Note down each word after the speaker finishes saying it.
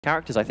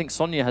characters. I think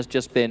Sonya has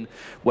just been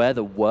where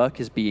the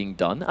work is being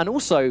done, and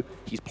also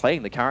he's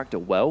playing the character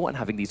well and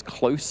having these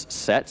close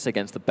sets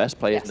against the best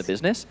players in the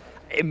business.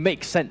 It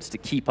makes sense to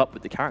keep up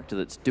with the character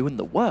that's doing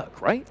the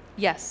work, right?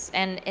 Yes,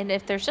 and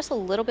if there's just a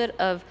little bit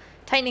of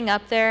tightening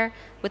up there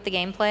with the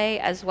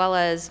gameplay, as well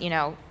as, you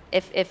know,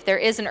 if there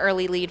is an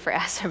early lead for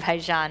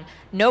Azerbaijan,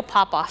 no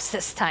pop-offs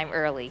this time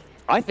early.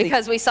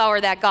 Because we saw where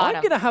that got him.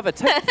 I'm going to have a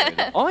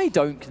take. I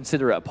don't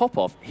consider it a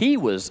pop-off. He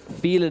was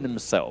feeling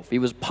himself. He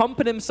was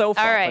pumping himself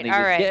up, and he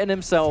was getting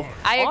himself.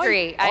 I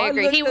agree. I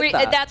agree.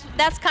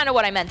 That's kind of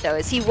what I meant, though,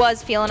 is he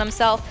was feeling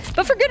himself,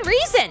 but for good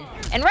reason.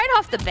 And right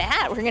off the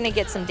bat, we're going to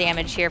get some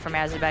damage here from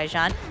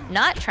Azerbaijan.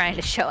 Not trying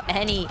to show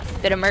any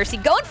bit of mercy.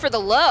 Going for the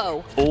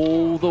low.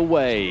 All the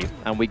way.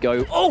 And we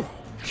go, oh!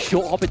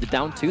 Short hop into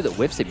down two that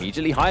whiffs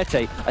immediately.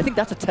 Hayatei, I think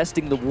that's a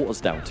testing the waters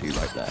down two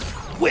right there.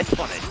 With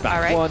punish,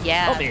 back one.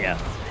 Yeah. Oh, yeah.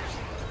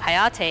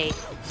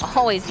 Hayatei,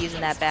 always using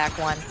that back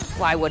one.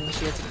 Why wouldn't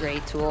she? It's a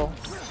great tool.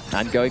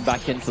 And going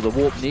back in for the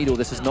Warp Needle,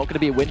 this is not going to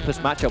be a win-push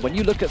matchup. When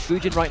you look at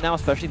Fujin right now,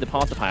 especially in the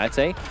path of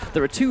Hayatei,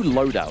 there are two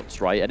loadouts,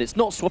 right? And it's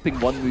not swapping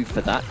one move for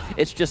that.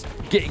 It's just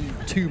getting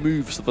two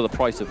moves for the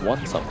price of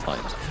one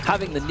sometimes.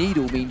 Having the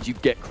Needle means you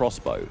get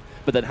crossbow,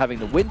 but then having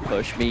the Wind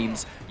Push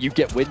means you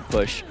get Wind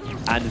Push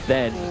and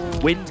then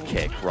Wind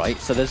Kick, right?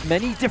 So there's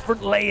many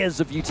different layers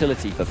of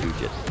utility for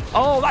Fujin.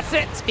 Oh, that's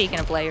it! Speaking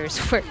of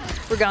layers, we're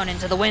going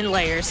into the wind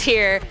layers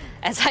here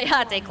as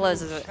Hayatei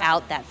closes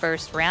out that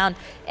first round.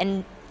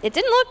 And it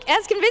didn't look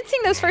as convincing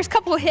those first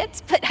couple of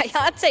hits, but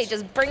Hayatei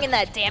just bringing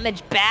that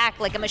damage back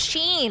like a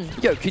machine.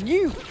 Yo, can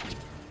you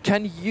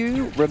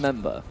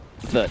remember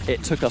that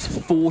it took us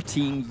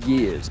 14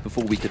 years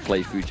before we could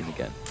play Fujin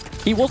again?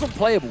 He wasn't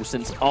playable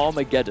since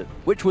Armageddon,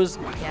 which was,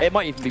 it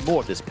might even be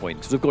more at this point,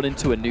 because we've gone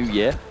into a new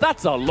year.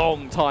 That's a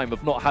long time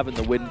of not having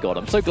the wind god.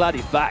 I'm so glad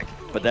he's back.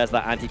 But there's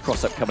that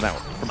anti-cross-up coming out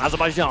from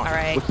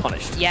Azerbaijan with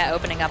punished. Yeah,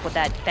 opening up with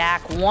that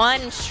back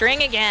one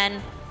string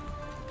again.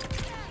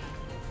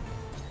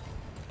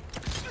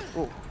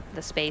 Ooh,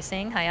 the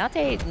spacing.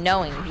 Hayatei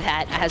knowing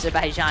that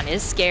Azerbaijan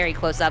is scary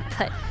close up,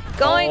 but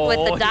going with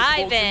the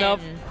dive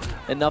in.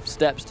 Enough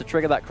steps to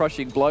trigger that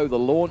crushing blow, the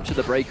launch of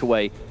the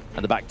breakaway,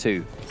 and the back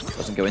two.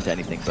 Doesn't go into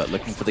anything, but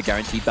looking for the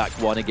guaranteed back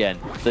one again.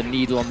 The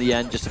needle on the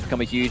end just to become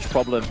a huge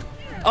problem.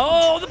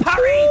 Oh, the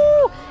parry!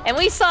 And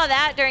we saw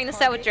that during the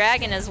set with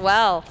Dragon as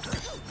well.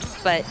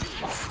 But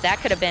that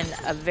could have been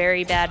a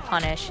very bad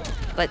punish.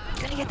 But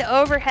gonna get the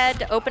overhead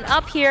to open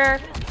up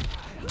here.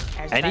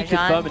 Any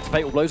confirmed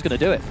fatal blow is gonna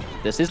do it.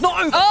 This is not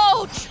over.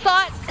 Oh,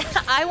 thought.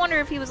 I wonder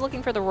if he was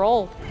looking for the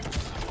roll.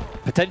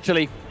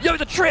 Potentially. Yo,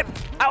 the trip!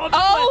 Out of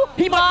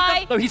the he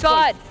might no, he's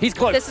God. Close. He's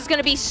close. This is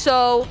gonna be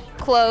so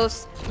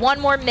close.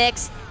 One more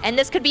mix, and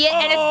this could be it.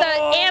 And it's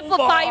the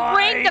Amplify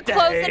ring to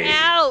close it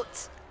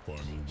out.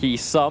 He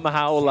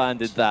somehow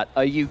landed that.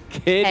 Are you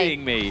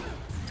kidding me?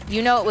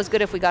 You know it was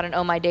good if we got an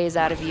Oh My Days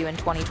out of you in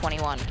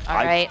 2021, all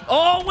right?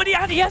 Oh, when he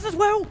has as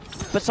well.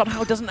 But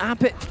somehow doesn't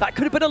amp it. That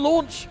could have been a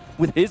launch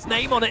with his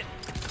name on it.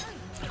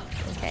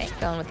 Okay,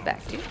 going with the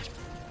back two.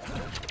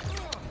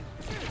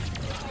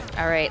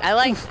 All right, I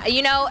like,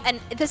 you know,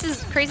 and this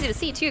is crazy to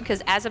see too,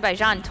 because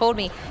Azerbaijan told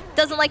me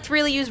doesn't like to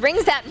really use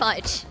rings that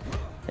much.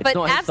 It's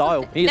not his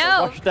style. He's a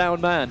rush-down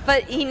man.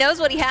 But he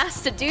knows what he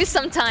has to do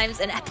sometimes,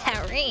 and at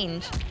that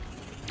range.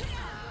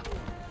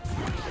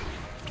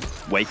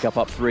 Wake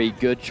up three.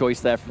 Good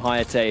choice there from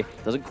Hayatei.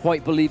 Doesn't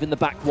quite believe in the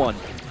back one.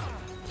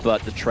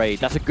 But the trade,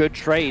 that's a good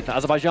trade for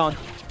Azerbaijan.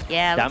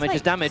 Yeah. Damage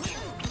is damage.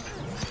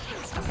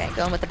 Okay,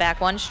 going with the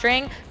back one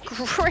string.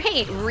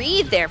 Great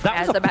read there for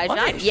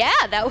Azerbaijan. Yeah,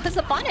 that was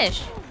a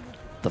punish.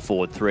 The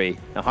forward three.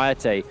 Now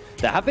Hayatei,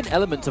 there have been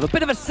elements of a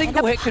bit of a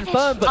single hit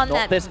confirmed, but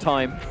not this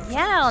time.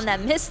 Yeah, on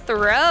that missed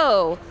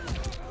throw.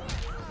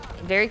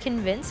 Very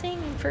convincing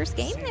first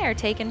game there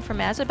taken from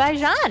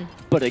Azerbaijan.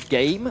 But a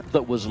game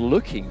that was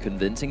looking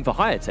convincing for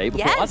Hayatei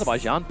before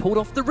Azerbaijan pulled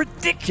off the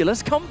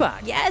ridiculous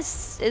comeback.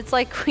 Yes, it's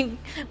like we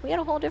had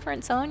a whole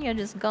different Sonya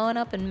just going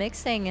up and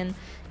mixing, and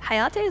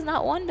Hayatei is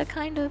not one to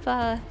kind of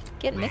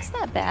get mixed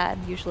that bad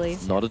usually.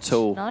 Not at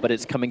all, but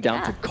it's coming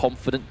down to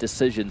confident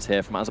decisions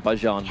here from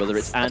Azerbaijan, whether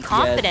it's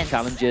anti-airs,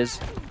 challenges,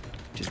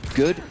 just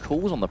good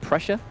calls on the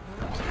pressure.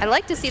 I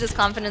like to see this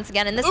confidence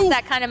again, and this is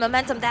that kind of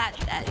momentum that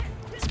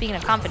speaking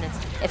of confidence,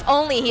 if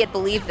only he had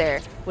believed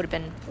there, would have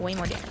been way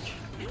more damage.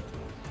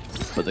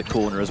 But the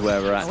corner is where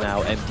we're at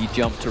now. Empty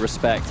jump to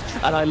respect.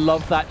 And I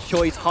love that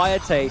choice.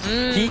 Hayatei,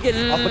 he gets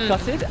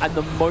uppercutted, and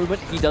the moment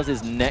he does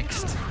his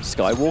next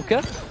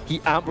Skywalker,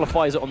 he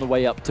amplifies it on the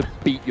way up to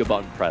beat your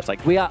button press.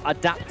 Like, we are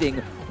adapting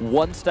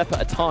one step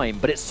at a time,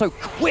 but it's so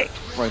quick,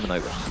 Roman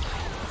over.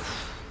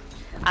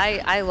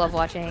 I love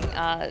watching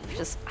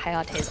just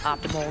Hayatei's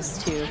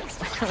optimals too.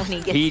 when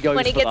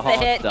he gets the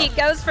hit, he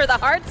goes for the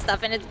hard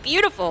stuff, and it's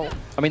beautiful.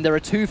 I mean, there are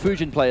two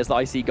Fujin players that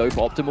I see go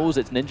for optimals.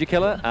 It's Ninja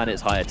Killer and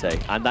it's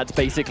Hayatei, and that's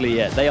basically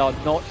it. They are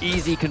not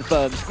easy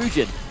confirmed.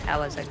 Fujin That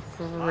was a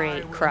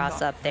great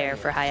cross up there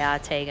for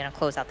Hayatei, going to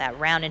close out that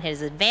round in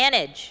his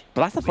advantage.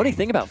 But that's the funny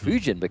thing about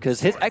Fujin, because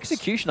his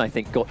execution, I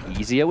think, got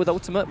easier with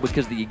Ultimate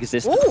because of the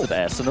existence of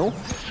Arsenal,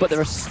 but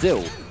there are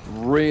still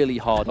really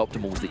hard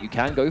optimals that you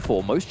can go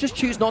for. Most just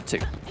choose not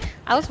to.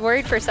 I was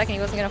worried for a second he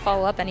wasn't going to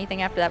follow up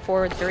anything after that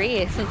forward 3.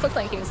 It looked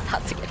like he was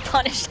about to get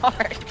punished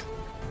hard.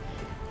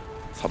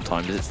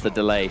 Sometimes it's the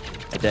delay.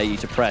 I dare you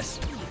to press.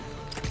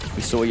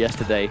 We saw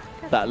yesterday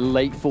that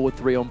late forward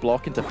 3 on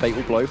block into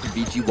Fatal Blow from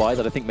VGY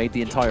that I think made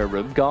the entire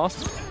room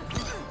gasp.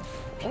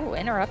 Oh,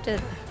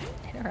 interrupted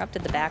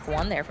the back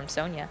 1 there from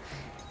Sonya.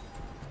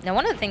 Now,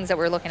 one of the things that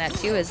we're looking at,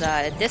 too, is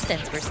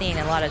distance. We're seeing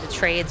a lot of the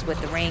trades with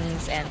the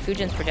rings and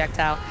Fujin's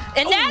projectile.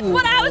 And that's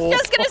what I was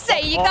just going to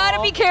say. You got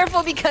to be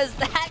careful because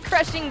that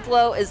crushing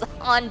blow is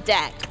on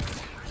deck.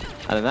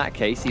 And in that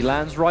case, he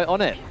lands right on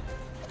it.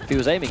 If he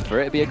was aiming for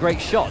it, it'd be a great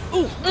shot.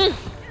 Ooh.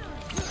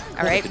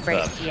 All right,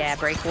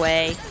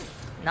 breakaway.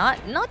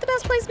 Not the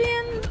best place to be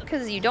in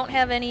because you don't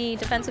have any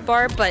defensive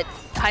bar, but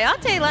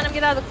Hayatei let him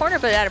get out of the corner,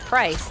 but at a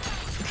price.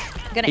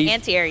 Gonna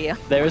anti-air you.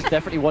 There is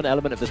definitely one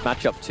element of this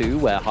matchup too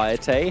where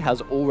Hayatei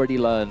has already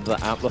learned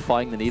that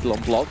amplifying the needle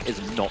on block is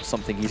not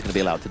something he's going to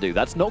be allowed to do.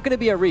 That's not going to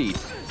be a read.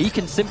 He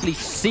can simply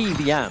see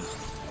the amp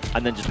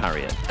and then just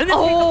parry it. And then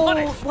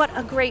what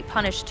a great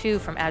punish too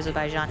from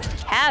Azerbaijan.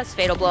 Has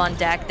Fatal Blow on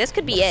deck. This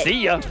could be it.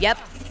 See ya. Yep.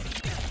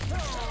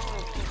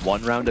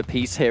 1 round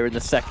apiece here in the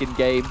second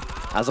game.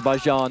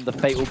 Azerbaijan, the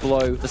Fatal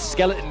Blow, the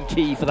skeleton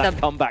key for that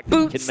comeback.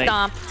 Boot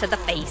stomp to the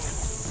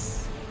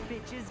face.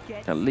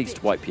 At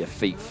least wipe your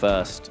feet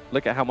first.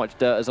 Look at how much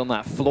dirt is on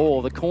that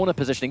floor, the corner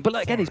positioning.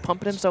 But again, he's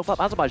pumping himself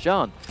up.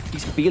 Azerbaijan,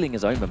 he's feeling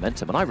his own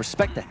momentum, and I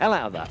respect the hell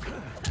out of that.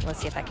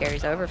 Let's see if that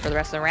carries over for the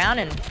rest of the round.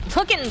 And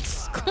looking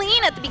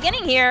clean at the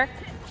beginning here.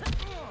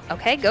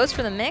 Okay, goes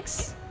for the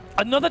mix.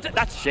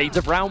 That's shades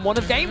of round 1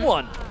 of game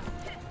 1.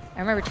 I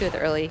remember too at the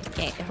early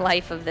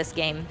life of this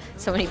game,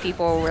 so many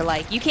people were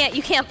like, "You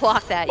can't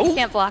block that. You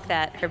can't block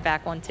that." Her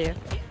back 1 too.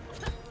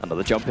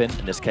 Another jump in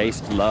this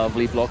case,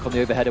 lovely block on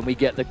the overhead, and we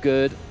get the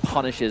good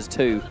punishes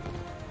too.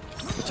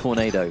 The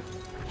tornado.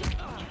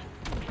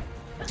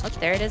 Oh,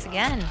 there it is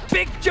again.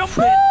 Big jump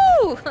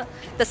in!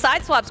 The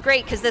side swap's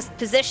great because this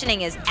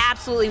positioning is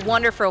absolutely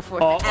wonderful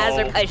for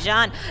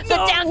Azerbaijan. The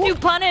down 2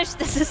 punish,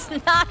 this is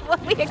not what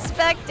we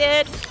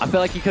expected. I feel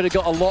like he could have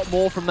got a lot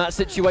more from that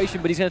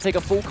situation, but he's going to take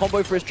a full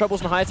combo for his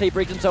troubles, and Hayatei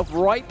brings himself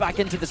right back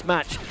into this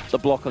match. The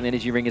block on the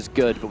energy ring is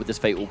good, but with this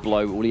Fatal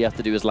Blow, all he has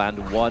to do is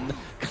land 1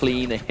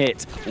 clean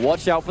hit.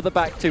 Watch out for the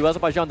back 2.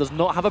 Azerbaijan does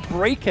not have a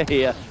breaker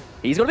here.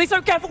 He's going to be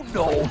so careful.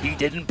 No, he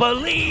didn't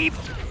believe.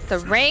 The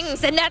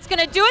rings, and that's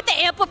going to do it, the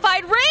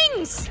amplified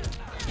rings!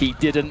 He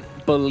didn't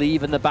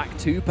believe in the back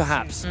 2,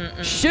 perhaps.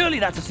 Surely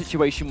that's a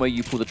situation where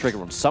you pull the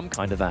trigger on some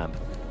kind of amp.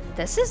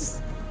 This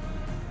is...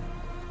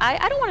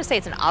 I don't want to say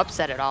it's an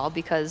upset at all,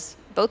 because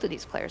both of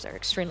these players are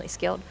extremely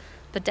skilled,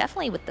 but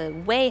definitely with the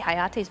way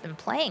Hayatei's been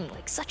playing,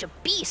 like such a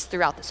beast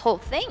throughout this whole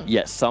thing.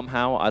 Yes,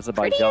 somehow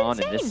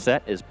Azerbaijan in this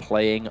set is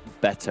playing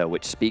better,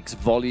 which speaks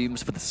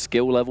volumes for the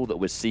skill level that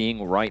we're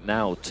seeing right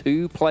now.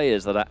 2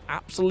 players that are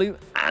absolute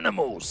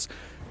animals.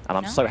 And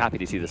I'm so happy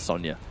to see this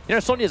Sonya. You know,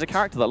 Sonya is a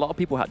character that a lot of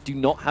people do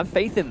not have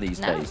faith in these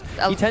days.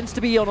 He tends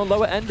to be on a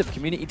lower end of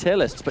community tier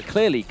lists, but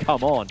clearly,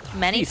 come on,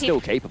 he's still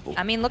capable.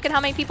 I mean, look at how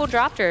many people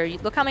dropped her.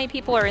 Look how many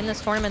people are in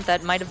this tournament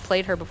that might have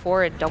played her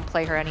before and don't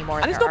play her anymore.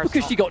 And it's not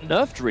because she got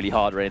nerfed really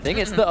hard or anything.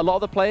 It's that a lot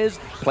of the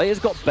players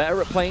got better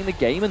at playing the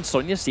game, and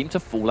Sonya seemed to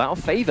fall out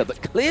of favor.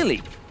 But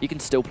clearly, you can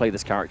still play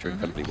this character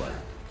incredibly well.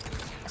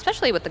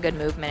 Especially with the good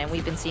movement, and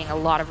we've been seeing a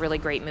lot of really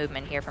great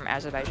movement here from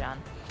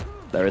Azerbaijan.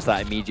 There is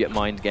that immediate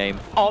mind game.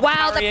 Oh,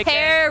 wow, the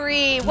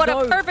parry! What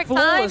a perfect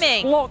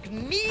timing! Block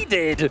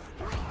needed.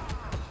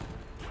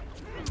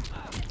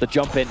 The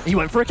jump in. He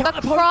went for a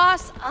counter. The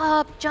cross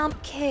up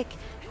jump kick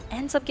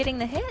ends up getting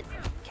the hit.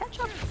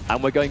 Catch up.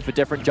 And we're going for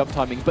different jump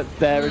timings, but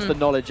there is the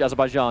knowledge.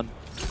 Azerbaijan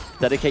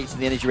dedicates to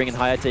the energy ring, and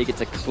Hayatei gets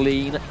a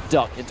clean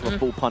duck into a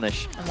full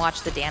punish. And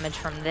watch the damage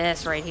from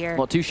this right here.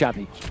 Not too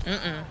shabby.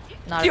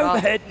 Not at all.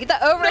 Overhead.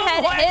 The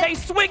overhead hit. Hayatei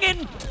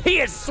swinging. He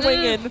is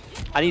swinging,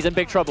 and he's in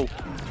big trouble.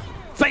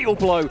 Fatal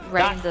Blow.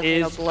 Right that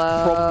is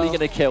probably going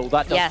to kill.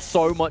 That does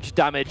so much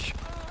damage.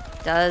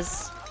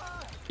 Does.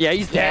 Yeah,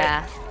 he's dead.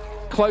 Yeah.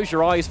 Close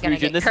your eyes,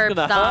 Fujin. This is going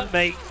to hurt,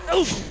 mate.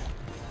 Oof.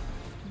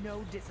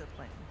 No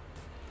discipline.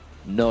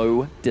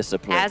 No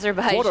discipline.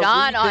 Azerbaijan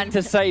what a thing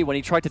to say when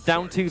he tried to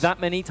down 2 that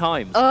many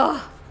times. Ugh.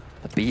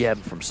 The BM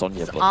from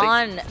Sonya.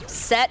 On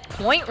set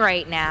point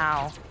right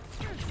now.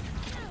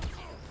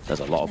 There's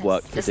a lot of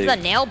work to do. This is a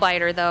nail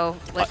biter, though,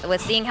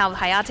 with seeing how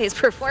Hayatei's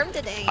performed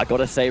today. I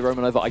gotta say,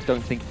 Romanova, I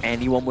don't think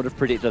anyone would have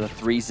predicted a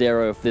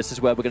 3-0 if this is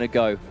where we're gonna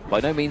go.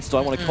 By no means do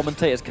I want to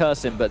commentate as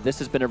cursing, but this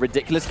has been a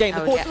ridiculous game.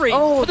 The 4-3.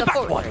 Oh, the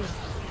 4-3.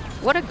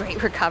 What a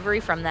great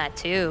recovery from that,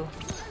 too.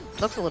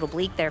 Looked a little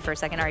bleak there for a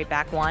second. All right,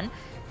 back 1.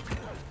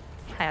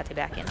 Hayatei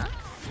back in.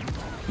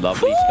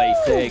 Lovely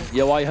spacing.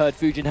 Yo, I heard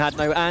Fujin had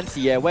no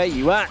anti. Yeah, where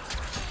you at?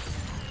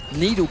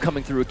 Needle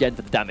coming through again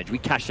for the damage. We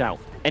cash out.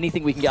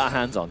 Anything we can get our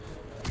hands on.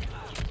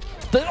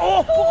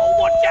 Oh,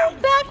 watch out!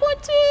 Back 1,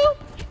 too.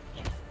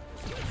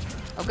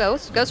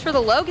 goes for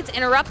the low, gets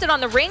interrupted on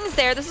the rings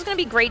there. This is going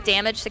to be great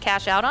damage to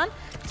cash out on.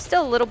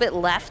 Still a little bit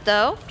left,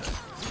 though.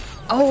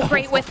 Oh,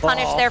 great whiff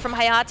punish there from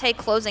Hayatei,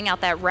 closing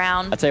out that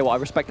round. I tell you what, I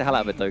respect the hell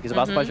out of it, though, because if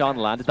Azerbaijan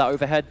landed that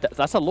overhead,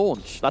 that's a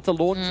launch. That's a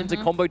launch into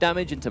combo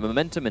damage, into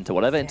momentum, into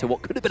whatever, into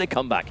what could have been a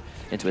comeback,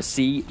 into a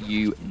see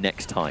you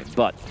next time.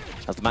 But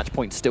as the match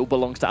point still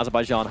belongs to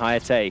Azerbaijan,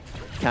 Hayatei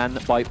can,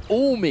 by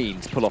all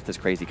means, pull off this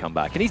crazy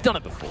comeback. And he's done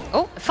it before.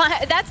 Oh,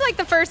 that's like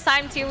the first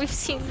time, too, we've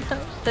seen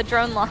the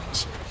drone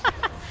launch.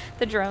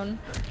 The drone.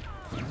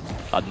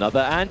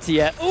 Another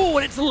anti-air. Oh,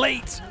 and it's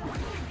late.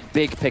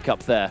 Big pickup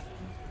there.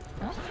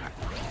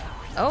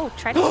 Oh,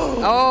 try to...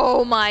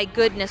 Oh, my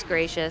goodness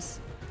gracious.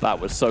 That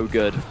was so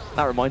good.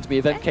 That reminds me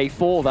of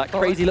MK4, that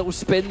crazy little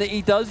spin that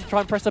he does. You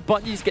try and press a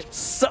button, you just get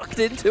sucked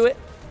into it.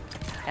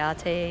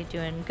 Hayatei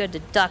doing good to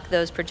duck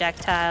those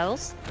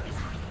projectiles.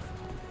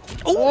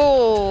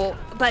 Oh,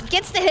 but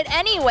gets the hit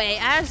anyway,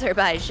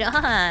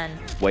 Azerbaijan.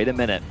 Wait a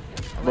minute.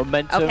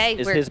 Momentum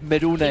is his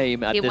middle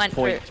name at this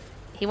point.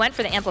 He went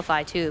for the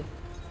amplify, too.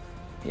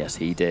 Yes,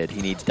 he did.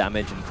 He needs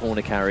damage and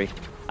corner carry.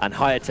 And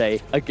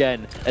Hayatei,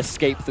 again,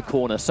 escaped the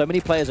corner. So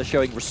many players are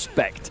showing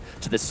respect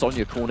to this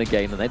Sonya corner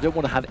game, and they don't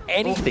want to have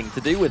anything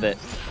to do with it.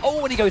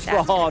 Oh, and he goes for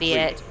a hard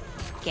read.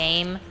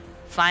 Game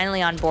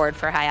finally on board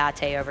for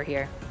Hayatei over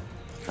here.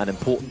 An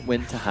important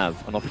win to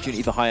have. An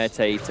opportunity for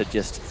Hayatei to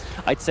just,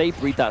 I'd say,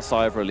 breathe that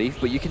sigh of relief,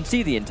 but you can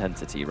see the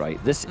intensity,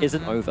 right? This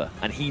isn't over,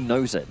 and he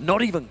knows it.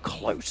 Not even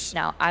close.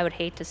 Now, I would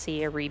hate to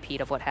see a repeat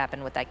of what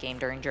happened with that game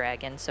during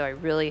Dragon, so I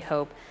really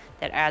hope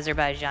that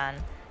Azerbaijan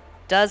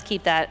does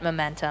keep that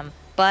momentum.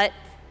 But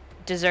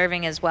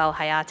deserving as well.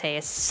 Hayatei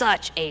is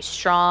such a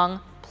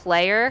strong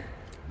player.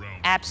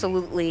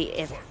 Absolutely,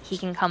 if he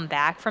can come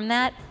back from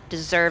that,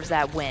 deserves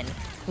that win.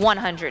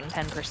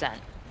 110%.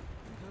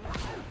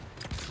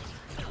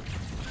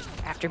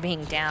 After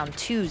being down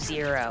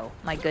 2-0.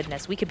 My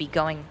goodness, we could be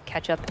going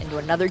catch up into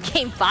another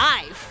game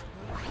 5.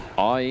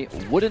 I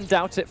wouldn't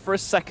doubt it for a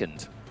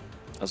second,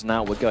 as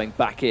now we're going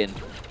back in.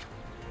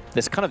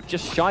 This kind of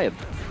just shy of,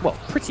 well,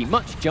 pretty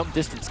much jump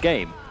distance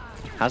game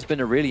has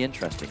been a really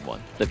interesting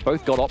one. They've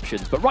both got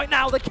options, but right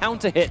now the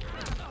counter hit.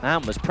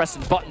 Amber's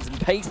pressing buttons and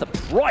pays the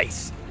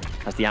price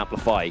as the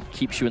amplify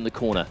keeps you in the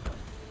corner.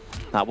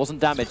 That wasn't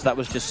damage, that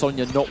was just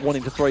Sonya not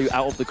wanting to throw you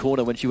out of the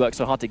corner when she worked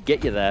so hard to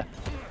get you there.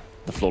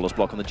 The flawless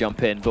block on the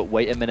jump in, but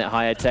wait a minute,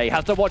 Hayatei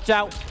has to watch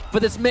out for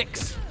this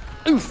mix.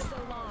 Oof.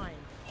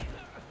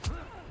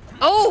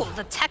 Oh,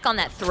 the tech on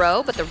that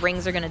throw, but the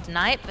rings are going to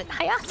deny it, but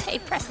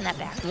Hayatei pressing that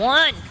back.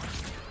 1.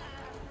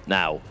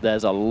 Now,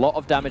 there's a lot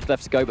of damage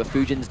left to go, but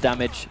Fujin's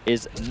damage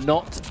is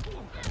not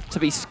to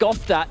be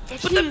scoffed at.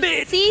 Did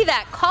you see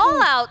that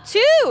call out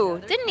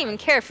too? Didn't even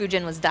care if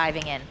Fujin was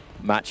diving in.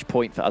 Match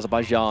point for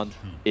Azerbaijan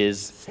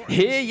is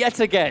here yet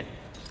again,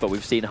 but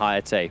we've seen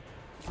Hayatei.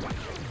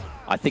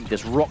 I think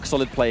this rock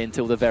solid play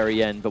until the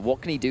very end, but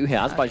what can he do here?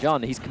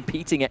 Azerbaijan, he's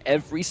competing at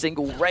every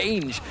single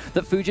range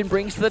that Fujin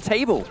brings to the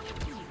table,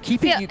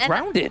 keeping you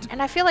grounded.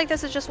 And I feel like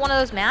this is just one of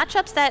those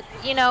matchups that,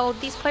 you know,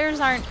 these players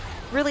aren't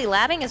really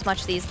labbing as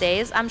much these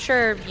days. I'm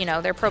sure, you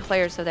know, they're pro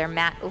players, so they're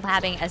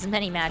labbing as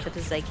many matchups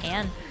as they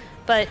can.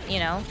 But, you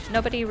know,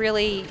 nobody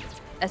really,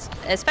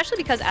 especially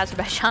because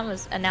Azerbaijan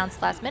was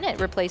announced last minute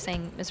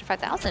replacing Mr.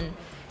 5000,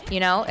 you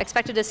know,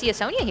 expected to see a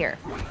Sonya here.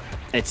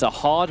 It's a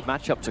hard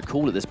matchup to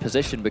call at this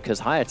position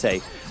because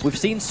Hayatei, we've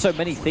seen so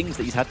many things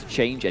that he's had to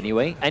change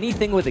anyway.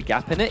 Anything with a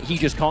gap in it, he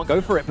just can't go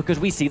for it because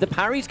we see the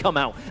parries come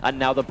out. And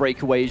now the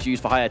breakaway is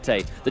used for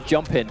Hayatei, the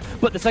jump in.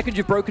 But the second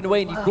you've broken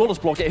away and you flawless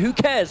block it, who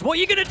cares? What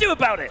are you going to do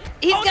about it?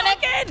 He's gonna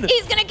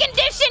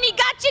condition. He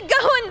got you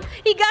going.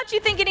 He got you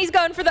thinking he's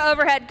going for the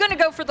overhead. Gonna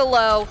go for the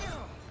low.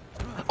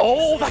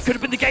 Oh, that could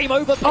have been the game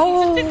over.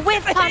 Oh,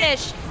 whiff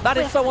punish. That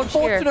is so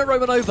unfortunate,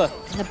 Romanova.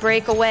 And the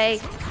breakaway.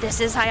 This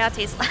is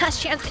Hayatei's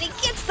last chance, and he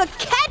gets the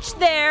catch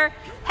there.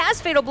 Has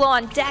Fatal Blow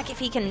on deck if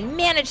he can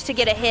manage to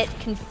get a hit,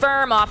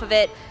 confirm off of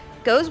it.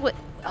 Goes with,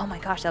 oh my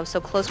gosh, that was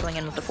so close going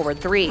in with the forward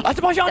 3.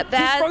 Azerbaijan,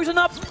 he's frozen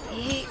up.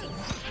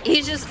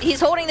 He's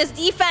holding this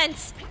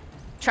defense.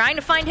 Trying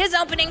to find his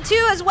opening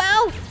too as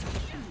well.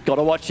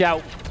 Gotta watch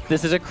out.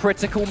 This is a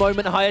critical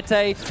moment,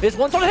 Hayatei. This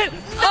one's on a hit.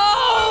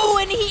 Oh,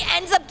 and he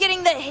ends up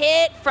getting the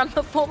hit from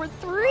the forward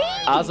 3.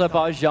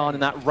 Azerbaijan in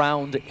that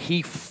round,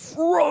 he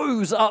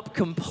froze up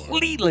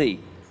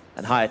completely.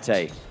 And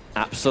Hayatei,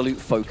 absolute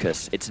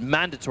focus. It's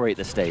mandatory at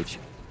this stage.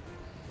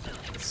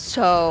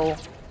 So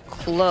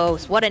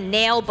close. What a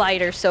nail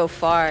biter so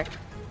far.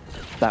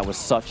 That was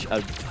such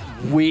a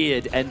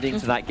weird ending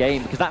to that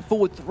game because that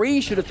forward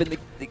 3 should have been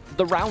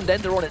the round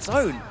ender on its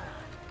own.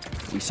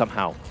 We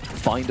somehow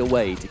find a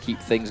way to keep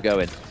things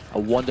going. A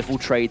wonderful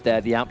trade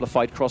there. The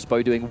amplified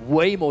crossbow doing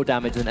way more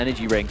damage than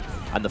Energy Ring.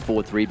 And the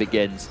forward 3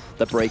 begins.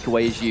 The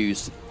breakaway is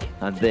used.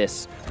 And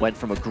this went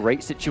from a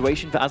great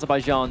situation for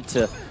Azerbaijan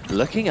to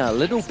looking a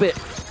little bit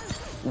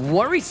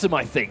worrisome,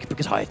 I think,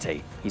 because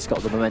Hayatei, he's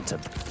got the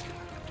momentum.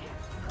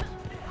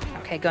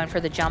 Okay, going for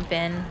the jump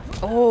in.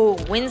 Oh,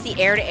 wins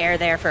the air-to-air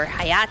there for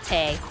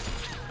Hayatei.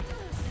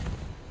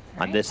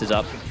 And this is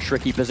a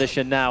tricky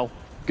position now.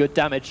 Good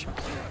damage.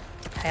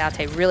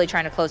 Hayatei really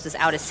trying to close this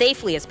out as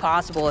safely as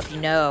possible if you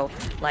know.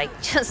 Like,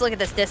 just look at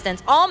this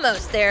distance.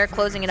 Almost there,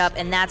 closing it up,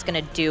 and that's going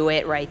to do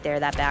it right there,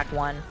 that back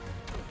one.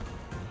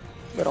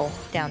 Little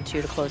down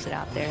 2 to close it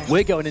out there.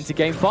 We're going into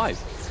game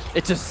 5.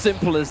 It's as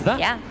simple as that.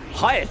 Yeah.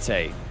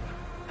 Hayatei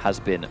has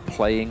been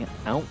playing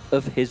out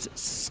of his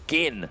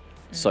skin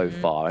so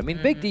far. I mean,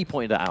 Big D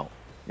pointed it out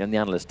on the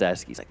analyst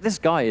desk. He's like, this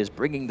guy is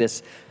bringing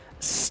this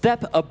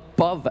step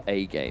above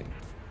A game.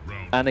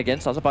 And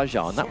against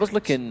Azerbaijan, that was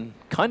looking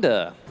kind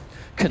of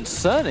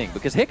concerning,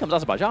 because here comes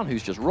Azerbaijan,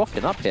 who's just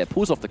rocking up here,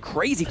 pulls off the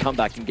crazy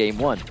comeback in game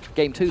 1.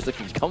 Game 2 is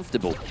looking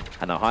comfortable,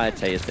 and now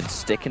Hayatei has been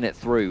sticking it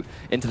through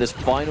into this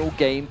final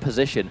game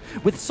position,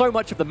 with so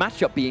much of the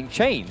matchup being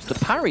changed. The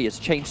parry has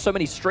changed so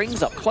many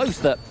strings up close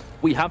that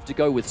we have to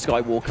go with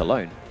Skywalk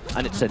alone,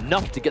 and it's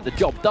enough to get the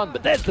job done,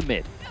 but there's the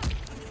mid.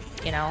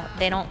 You know,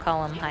 they don't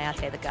call him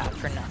Hayatei the God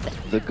for nothing.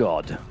 The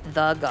God.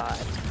 The God.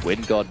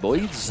 Win God,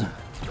 boys.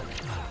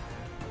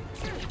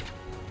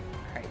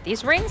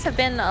 These rings have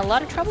been a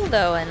lot of trouble,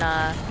 though, and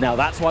now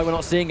that's why we're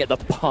not seeing it. The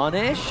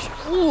punish.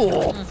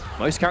 Ooh.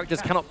 Most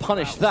characters cannot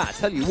punish that.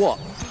 Tell you what.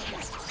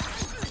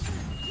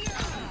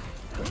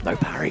 No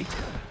parry.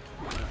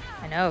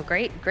 I know.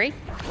 Great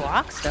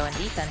blocks, though, and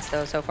defense,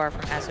 though, so far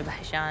from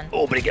Azerbaijan.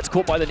 Oh, but he gets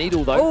caught by the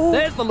needle, though. Oh.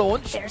 There's the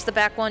launch. There's the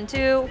back one,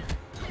 too.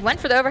 Went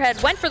for the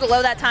overhead. Went for the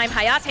low that time.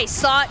 Hayatei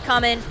saw it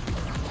coming.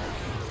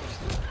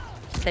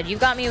 Said, "You've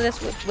got me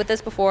with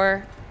this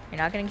before. You're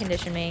not going to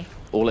condition me."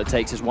 All it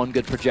takes is one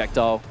good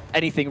projectile.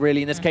 Anything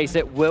really in this case,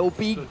 it will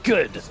be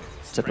good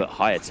to put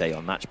Hayatei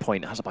on match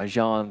point.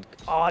 Azerbaijan,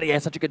 oh, he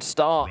had such a good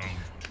start.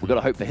 We've got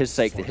to hope for his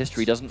sake that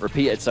history doesn't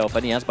repeat itself.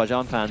 Any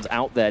Azerbaijan fans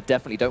out there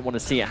definitely don't want to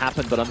see it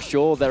happen, but I'm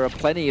sure there are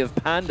plenty of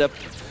Panda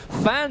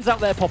fans out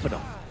there popping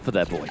off for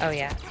their boy. Oh,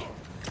 yeah.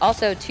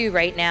 Also, too,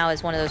 right now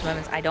is one of those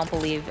moments I don't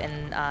believe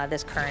in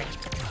this current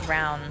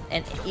round,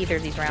 in either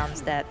of these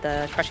rounds, that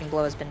the crushing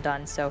blow has been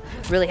done. So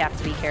really have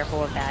to be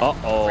careful of that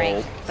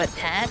break. But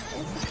that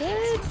is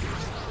good.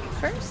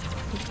 First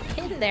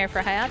hidden there for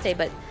Hayatei,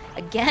 but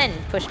again,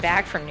 pushed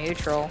back from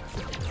neutral.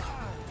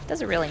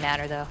 Doesn't really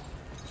matter, though.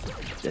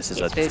 This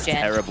is a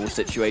terrible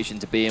situation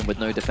to be in with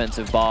no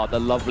defensive bar. The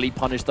lovely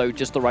punish, though,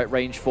 just the right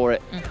range for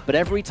it. But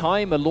every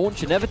time a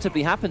launch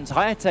inevitably happens,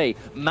 Hayatei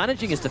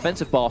managing his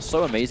defensive bar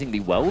so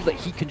amazingly well that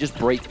he can just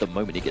break the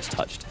moment he gets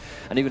touched.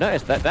 And you've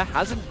noticed that there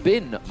hasn't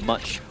been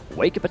much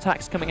wake-up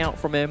attacks coming out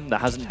from him. There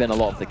hasn't been a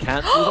lot of the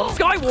cancels on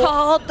Skywalk.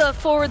 Called the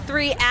forward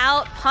 3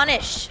 out.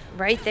 Punish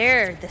right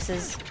there. This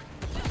is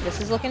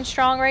looking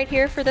strong right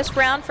here for this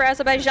round for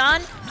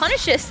Azerbaijan.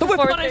 Punishes the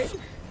forward 3.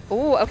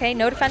 Ooh, okay,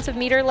 no defensive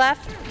meter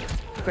left.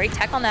 Great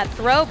tech on that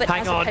throw, but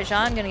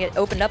Azerbaijan going to get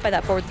opened up by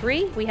that forward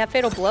 3. We have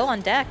Fatal Blow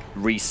on deck.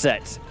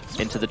 Reset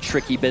into the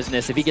tricky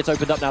business. If he gets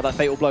opened up now, that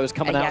Fatal Blow is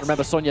coming out.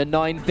 Remember, Sonya,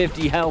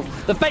 950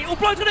 health. The Fatal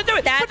Blow's going to do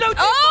it.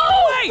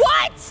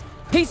 What?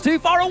 He's too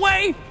far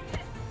away.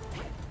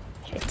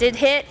 It did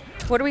hit.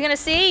 What are we going to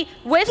see?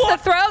 Whiff the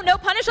throw. No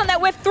punish on that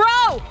whiff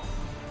throw.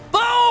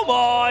 Oh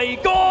my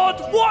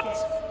God,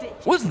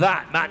 what was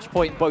that? Match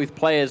point both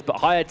players, but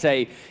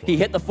Hayatei, he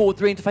hit the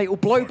 4-3 into Fatal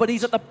Blow, but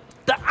he's at the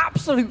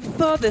absolute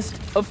furthest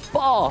of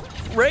far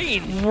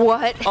range.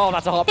 What? Oh,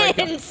 that's a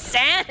heartbreaker.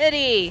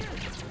 Insanity.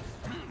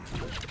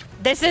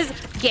 This is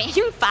game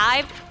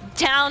 5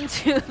 down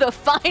to the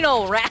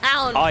final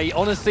round. I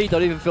honestly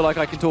don't even feel like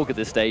I can talk at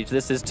this stage.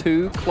 This is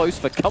too close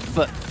for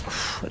comfort.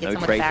 But no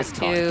trade this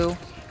time.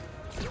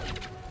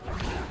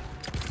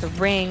 The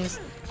rings.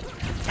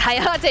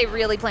 Hayatei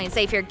really playing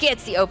safe here.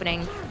 Gets the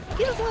opening.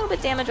 He does a little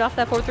bit damage off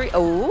that 4-3.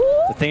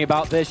 Oh! The thing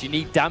about this, you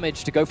need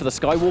damage to go for the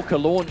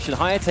Skywalker launch, and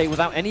Hayatei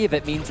without any of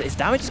it means his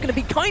damage is going to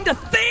be kind of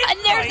thin. And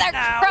there's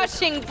that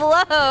crushing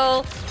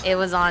blow. It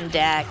was on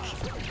deck.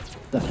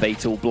 The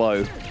Fatal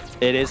Blow.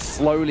 It is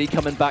slowly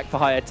coming back for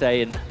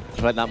Hayatei, and I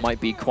think that might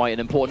be quite an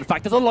important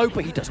factor. The low,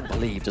 but he doesn't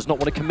believe, does not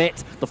want to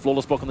commit. The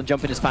flawless block on the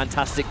jump in is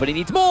fantastic, but he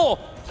needs more.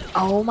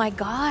 Oh my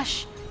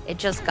gosh. It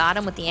just got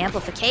him with the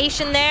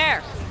amplification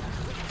there.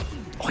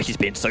 Oh, he's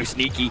being so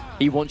sneaky.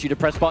 He wants you to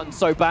press buttons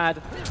so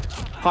bad.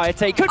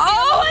 Hayatei could be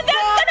and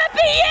that's gonna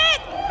be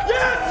it!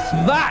 Yes!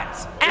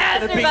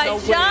 That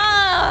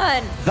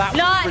Azerbaijan!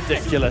 That was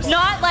ridiculous.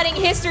 Not letting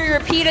history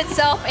repeat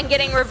itself and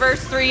getting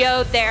reverse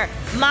 3-0'd there.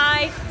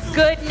 My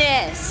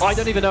goodness. I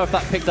don't even know if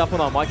that picked up on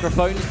our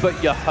microphones,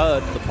 but you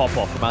heard the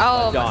pop-off from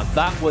Azerbaijan.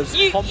 That was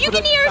you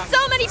can hear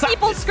so many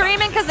people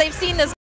screaming because they've seen this